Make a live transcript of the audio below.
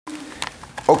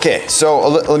Okay, so a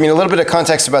little bit of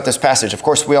context about this passage. Of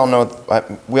course, we all know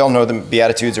the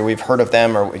Beatitudes, or we've heard of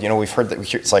them, or we've heard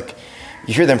that. It's like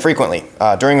you hear them frequently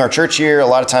during our church year. A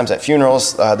lot of times at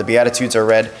funerals, the Beatitudes are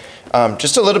read.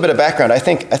 Just a little bit of background. I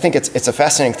think it's a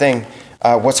fascinating thing.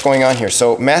 What's going on here?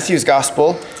 So Matthew's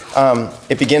gospel,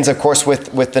 it begins, of course,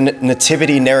 with the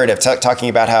nativity narrative, talking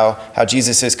about how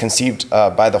Jesus is conceived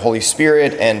by the Holy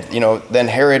Spirit, and then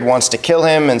Herod wants to kill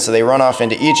him, and so they run off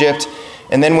into Egypt.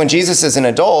 And then when Jesus is an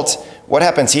adult, what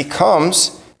happens? He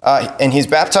comes and he's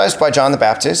baptized by John the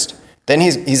Baptist. Then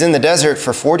he's in the desert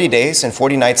for 40 days and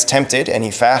 40 nights tempted, and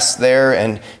he fasts there,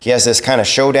 and he has this kind of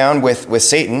showdown with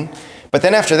Satan. But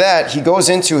then after that, he goes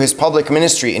into his public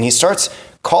ministry, and he starts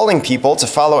calling people to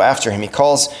follow after him. He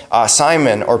calls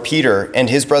Simon or Peter and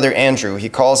his brother Andrew. He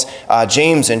calls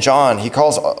James and John. He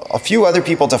calls a few other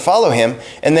people to follow him.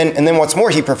 And then what's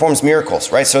more, he performs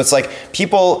miracles, right? So it's like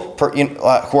people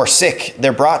who are sick,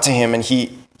 they're brought to him, and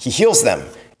he heals them.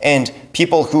 And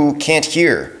people who can't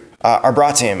hear are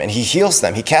brought to him, and he heals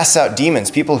them. He casts out demons,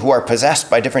 people who are possessed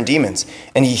by different demons,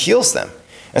 and he heals them.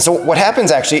 And so what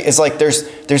happens actually is like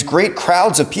there's great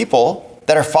crowds of people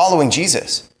that are following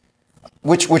Jesus,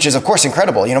 which is of course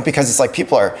incredible, because it's like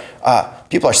people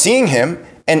are seeing him,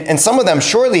 and some of them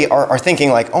surely are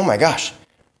thinking like, oh my gosh,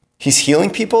 he's healing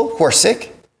people who are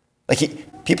sick.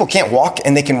 Like people can't walk,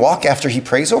 and they can walk after he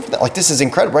prays over them. Like this is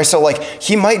incredible, right? So like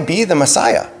he might be the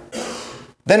Messiah.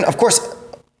 Then of course,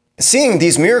 seeing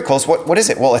these miracles, what is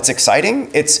it? Well, it's exciting.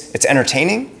 It's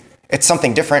entertaining. It's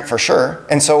something different for sure.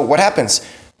 And so what happens?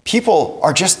 People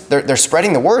are they're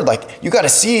spreading the word. Like, you got to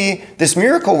see this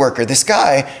miracle worker, this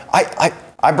guy.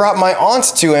 I brought my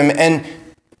aunt to him, and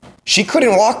she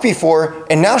couldn't walk before,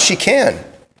 and now she can.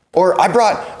 Or I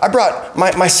brought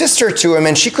my sister to him,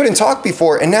 and she couldn't talk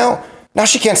before, and now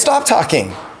she can't stop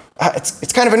talking.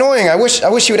 It's kind of annoying. I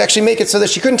wish she would actually make it so that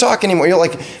she couldn't talk anymore. You're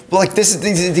like this is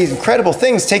these incredible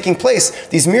things taking place,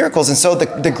 these miracles, and so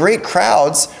the great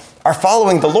crowds are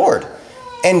following the Lord.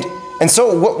 And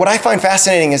so what I find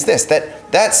fascinating is this,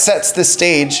 that sets the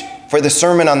stage for the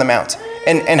Sermon on the Mount.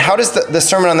 And how does the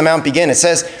Sermon on the Mount begin? It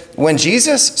says, when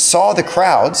Jesus saw the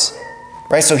crowds,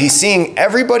 right? So he's seeing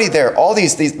everybody there, all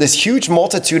this huge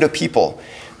multitude of people.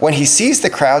 When he sees the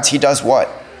crowds, he does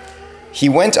what? He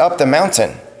went up the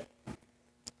mountain.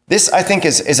 This, I think,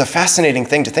 is a fascinating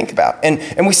thing to think about.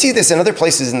 And we see this in other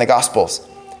places in the Gospels.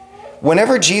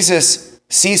 Whenever Jesus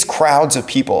sees crowds of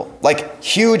people, like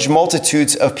huge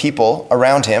multitudes of people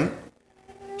around him,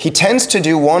 he tends to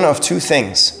do one of two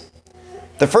things.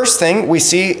 The first thing we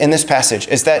see in this passage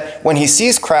is that when he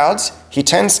sees crowds, he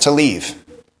tends to leave.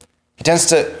 He tends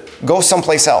to go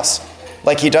someplace else,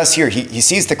 like he does here. He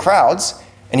sees the crowds,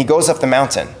 and he goes up the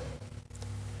mountain.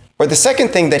 Or the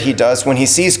second thing that he does when he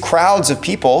sees crowds of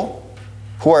people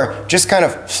who are just kind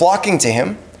of flocking to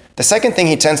him, the second thing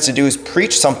he tends to do is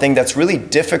preach something that's really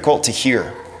difficult to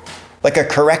hear, like a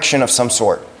correction of some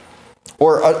sort,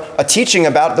 or a teaching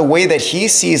about the way that he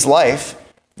sees life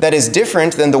that is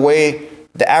different than the way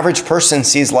the average person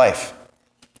sees life.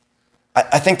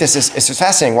 I think this is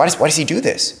fascinating. Why does he do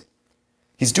this?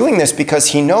 He's doing this because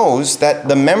he knows that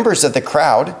the members of the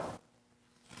crowd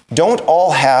don't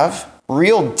all have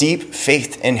real deep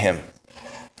faith in him.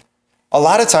 A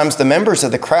lot of times the members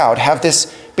of the crowd have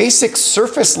this basic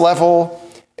surface level,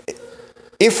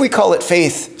 if we call it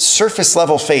faith, surface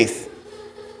level faith.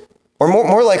 Or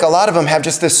more like a lot of them have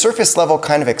just this surface level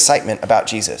kind of excitement about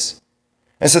Jesus.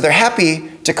 And so they're happy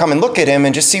to come and look at him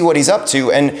and just see what he's up to,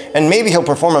 and maybe he'll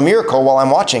perform a miracle while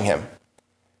I'm watching him.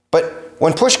 But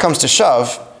when push comes to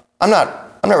shove, I'm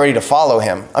not ready to follow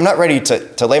him. I'm not ready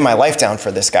to lay my life down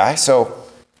for this guy.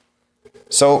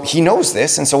 So he knows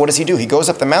this, and so what does he do? He goes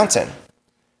up the mountain.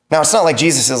 Now, it's not like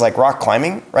Jesus is like rock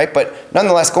climbing, right? But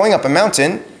nonetheless, going up a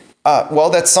mountain,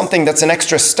 that's an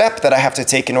extra step that I have to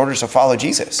take in order to follow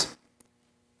Jesus.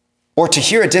 Or to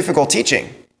hear a difficult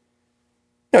teaching.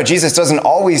 Jesus doesn't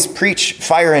always preach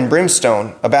fire and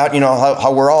brimstone about,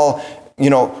 how we're all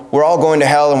going to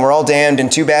hell and we're all damned and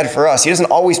too bad for us. He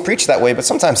doesn't always preach that way, but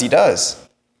sometimes he does.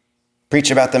 Preach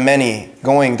about the many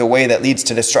going the way that leads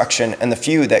to destruction, and the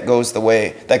few that go the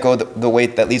way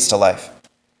that leads to life.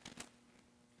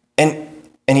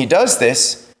 And he does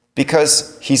this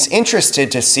because he's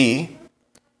interested to see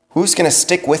who's going to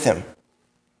stick with him.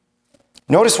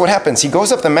 Notice what happens. He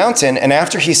goes up the mountain, and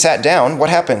after he sat down, what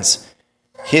happens?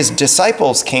 His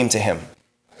disciples came to him.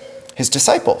 His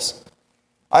disciples.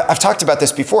 I've talked about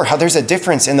this before, how there's a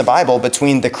difference in the Bible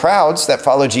between the crowds that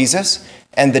follow Jesus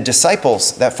and the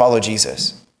disciples that follow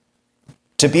Jesus.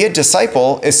 To be a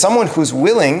disciple is someone who's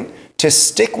willing to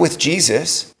stick with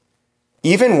Jesus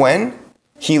even when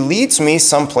he leads me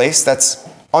someplace that's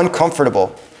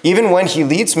uncomfortable, even when he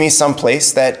leads me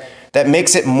someplace that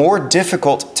makes it more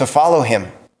difficult to follow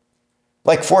him.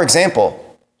 Like, for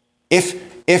example,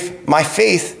 if my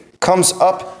faith comes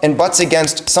up and butts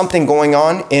against something going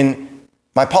on in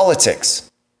my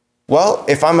politics, well,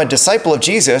 if I'm a disciple of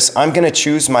Jesus, I'm going to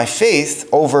choose my faith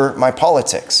over my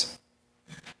politics.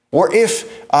 Or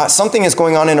if something is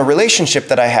going on in a relationship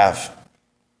that I have,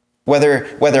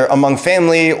 whether among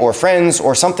family or friends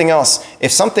or something else,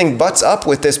 if something butts up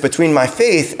with this between my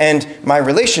faith and my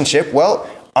relationship, well,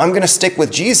 I'm going to stick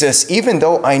with Jesus, even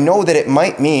though I know that it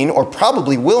might mean, or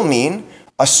probably will mean,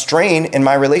 a strain in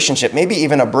my relationship, maybe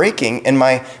even a breaking in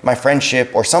my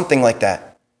friendship or something like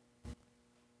that.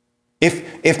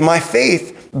 If my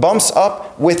faith bumps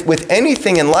up with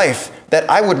anything in life that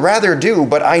I would rather do,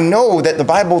 but I know that the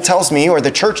Bible tells me or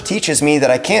the church teaches me that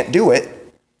I can't do it,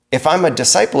 if I'm a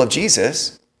disciple of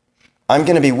Jesus, I'm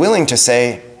going to be willing to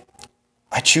say,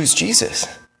 I choose Jesus.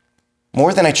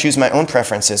 More than I choose my own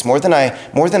preferences, more than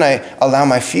I allow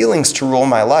my feelings to rule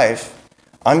my life,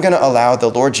 I'm going to allow the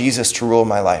Lord Jesus to rule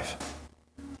my life.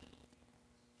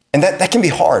 And that can be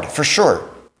hard, for sure.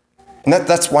 And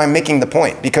that's why I'm making the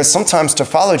point, because sometimes to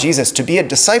follow Jesus, to be a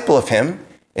disciple of him,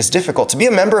 is difficult. To be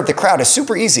a member of the crowd is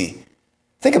super easy.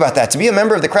 Think about that, to be a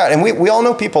member of the crowd. And we all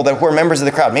know people who are members of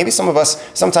the crowd. Maybe some of us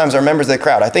sometimes are members of the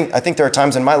crowd. I think there are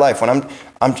times in my life when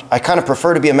I kind of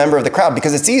prefer to be a member of the crowd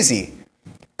because it's easy.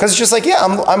 Because it's just like, yeah,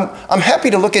 I'm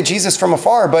happy to look at Jesus from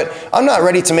afar, but I'm not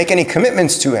ready to make any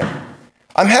commitments to him.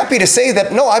 I'm happy to say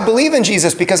that, no, I believe in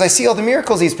Jesus because I see all the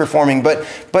miracles he's performing. But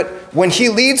when he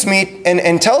leads me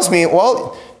and tells me,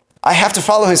 well, I have to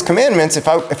follow his commandments if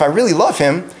I really love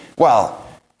him, well,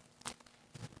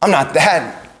 I'm not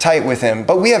that tight with him.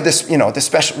 But we have this, this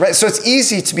special, right? So it's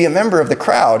easy to be a member of the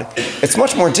crowd. It's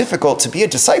much more difficult to be a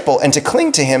disciple and to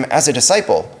cling to him as a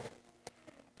disciple.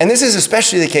 And this is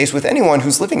especially the case with anyone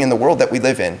who's living in the world that we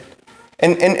live in.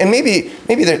 And maybe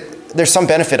there's some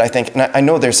benefit, I think, and I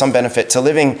know there's some benefit to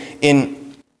living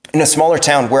in a smaller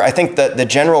town where I think that the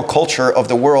general culture of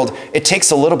the world, it takes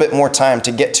a little bit more time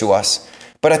to get to us.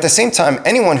 But at the same time,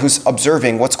 anyone who's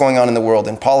observing what's going on in the world,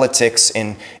 in politics,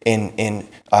 in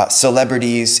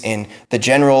celebrities, in the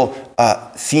general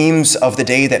themes of the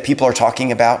day that people are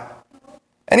talking about,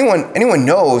 anyone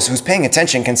knows who's paying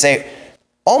attention can say,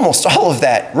 almost all of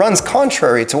that runs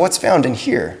contrary to what's found in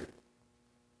here.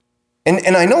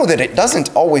 And I know that it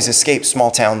doesn't always escape small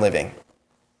town living.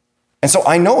 And so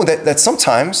I know that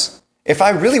sometimes, if I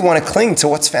really want to cling to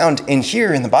what's found in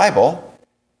here in the Bible,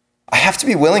 I have to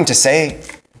be willing to say,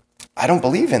 I don't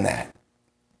believe in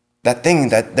that thing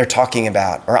that they're talking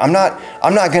about, or I'm not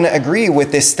going to agree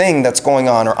with this thing that's going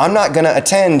on, or I'm not going to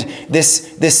attend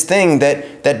this thing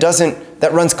that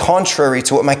runs contrary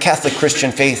to what my Catholic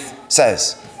Christian faith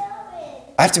says.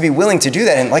 I have to be willing to do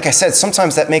that. And like I said,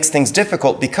 sometimes that makes things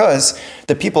difficult because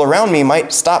the people around me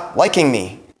might stop liking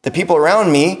me. The people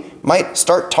around me might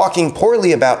start talking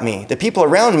poorly about me. The people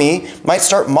around me might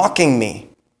start mocking me.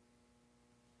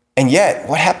 And yet,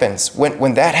 what happens?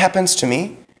 When that happens to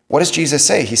me, what does Jesus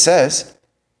say? He says,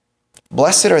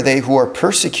 blessed are they who are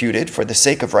persecuted for the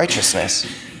sake of righteousness.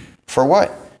 For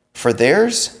what? For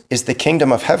theirs is the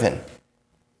kingdom of heaven.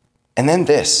 And then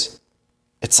this.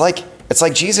 It's like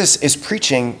Jesus is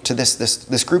preaching to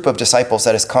this group of disciples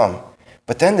that has come.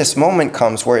 But then this moment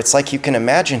comes where it's like you can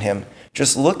imagine him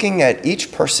just looking at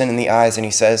each person in the eyes, and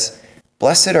he says,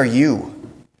 blessed are you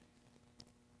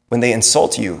when they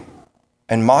insult you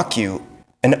and mock you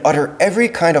and utter every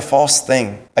kind of false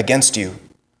thing against you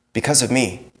because of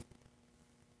me.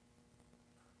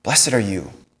 Blessed are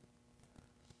you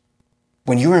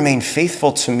when you remain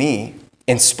faithful to me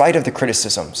in spite of the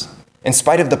criticisms, in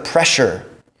spite of the pressure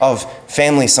of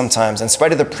family sometimes, in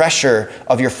spite of the pressure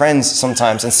of your friends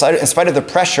sometimes, in spite of the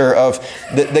pressure of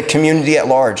the community at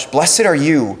large. Blessed are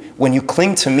you when you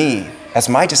cling to me as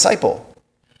my disciple.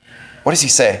 What does he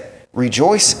say?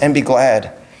 Rejoice and be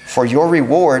glad, for your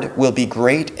reward will be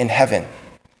great in heaven.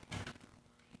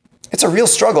 It's a real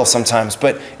struggle sometimes,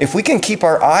 but if we can keep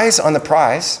our eyes on the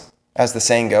prize, as the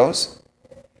saying goes,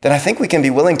 then I think we can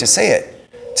be willing to say it.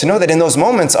 To know that in those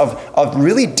moments of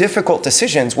really difficult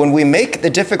decisions, when we make the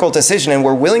difficult decision and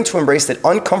we're willing to embrace that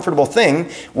uncomfortable thing,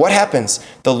 what happens?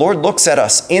 The Lord looks at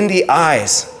us in the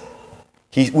eyes.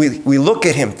 We look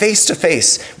at him face to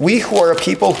face. We who are a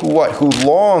people who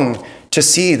long to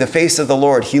see the face of the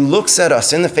Lord, he looks at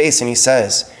us in the face and he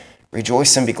says,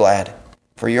 rejoice and be glad,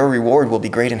 for your reward will be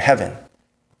great in heaven.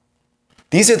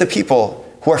 These are the people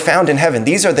who are found in heaven.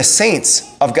 These are the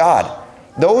saints of God.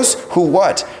 Those who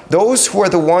what? Those who are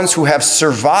the ones who have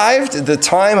survived the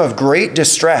time of great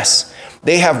distress.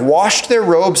 They have washed their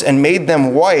robes and made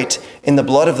them white in the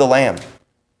blood of the Lamb.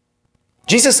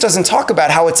 Jesus doesn't talk about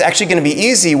how it's actually going to be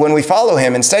easy when we follow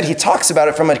him. Instead, he talks about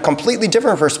it from a completely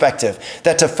different perspective,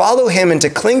 that to follow him and to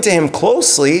cling to him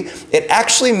closely, it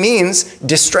actually means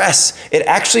distress. It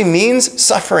actually means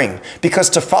suffering, because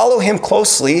to follow him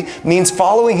closely means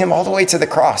following him all the way to the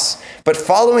cross. But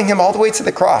following him all the way to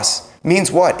the cross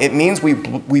means what? It means we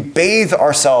bathe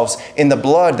ourselves in the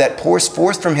blood that pours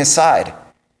forth from his side.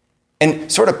 And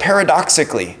sort of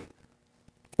paradoxically,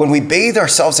 when we bathe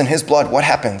ourselves in his blood, what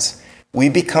happens? We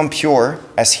become pure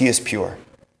as he is pure.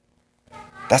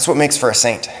 That's what makes for a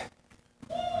saint.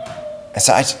 And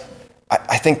so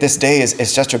I think this day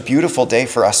is just a beautiful day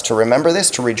for us to remember this,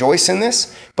 to rejoice in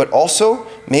this, but also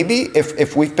maybe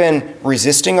if we've been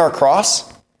resisting our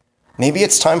cross, maybe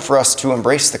it's time for us to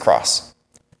embrace the cross,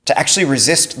 to actually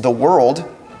resist the world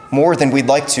more than we'd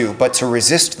like to, but to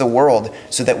resist the world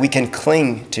so that we can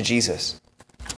cling to Jesus.